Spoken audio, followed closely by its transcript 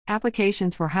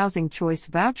Applications for Housing Choice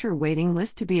Voucher waiting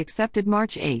list to be accepted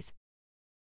March 8.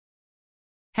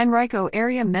 Henrico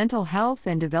Area Mental Health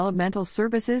and Developmental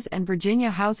Services and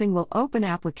Virginia Housing will open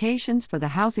applications for the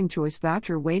Housing Choice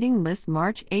Voucher waiting list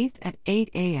March 8 at 8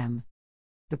 a.m.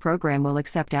 The program will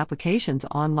accept applications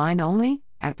online only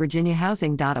at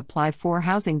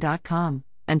virginiahousing.applyforhousing.com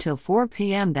until 4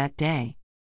 p.m. that day.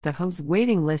 The HOVE's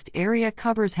waiting list area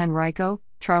covers Henrico,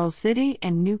 Charles City,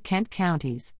 and New Kent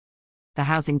counties. The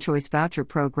Housing Choice Voucher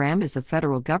Program is the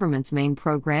federal government's main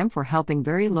program for helping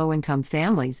very low-income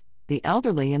families, the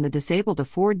elderly, and the disabled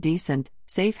afford decent,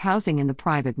 safe housing in the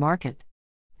private market.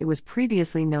 It was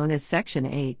previously known as Section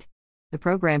 8. The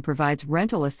program provides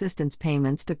rental assistance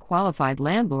payments to qualified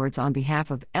landlords on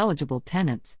behalf of eligible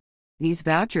tenants. These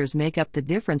vouchers make up the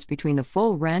difference between the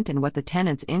full rent and what the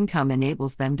tenant's income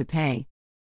enables them to pay.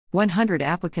 100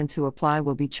 applicants who apply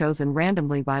will be chosen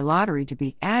randomly by lottery to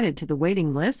be added to the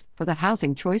waiting list for the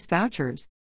Housing Choice Vouchers.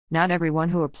 Not everyone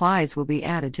who applies will be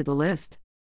added to the list.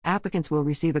 Applicants will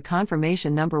receive a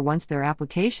confirmation number once their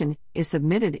application is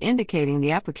submitted indicating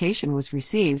the application was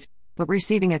received, but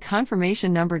receiving a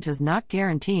confirmation number does not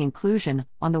guarantee inclusion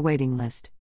on the waiting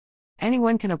list.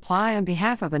 Anyone can apply on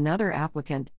behalf of another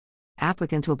applicant.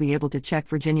 Applicants will be able to check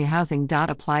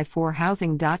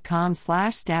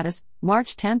virginiahousing.applyforhousing.com/status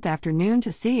March 10 afternoon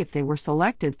to see if they were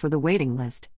selected for the waiting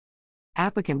list.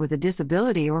 Applicant with a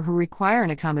disability or who require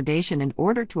an accommodation in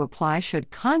order to apply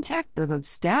should contact the HOVE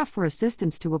staff for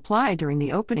assistance to apply during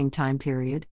the opening time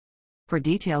period. For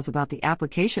details about the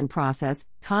application process,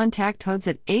 contact HOVE's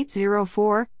at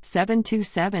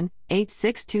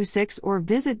 804-727-8626 or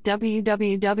visit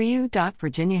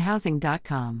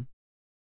www.virginiahousing.com.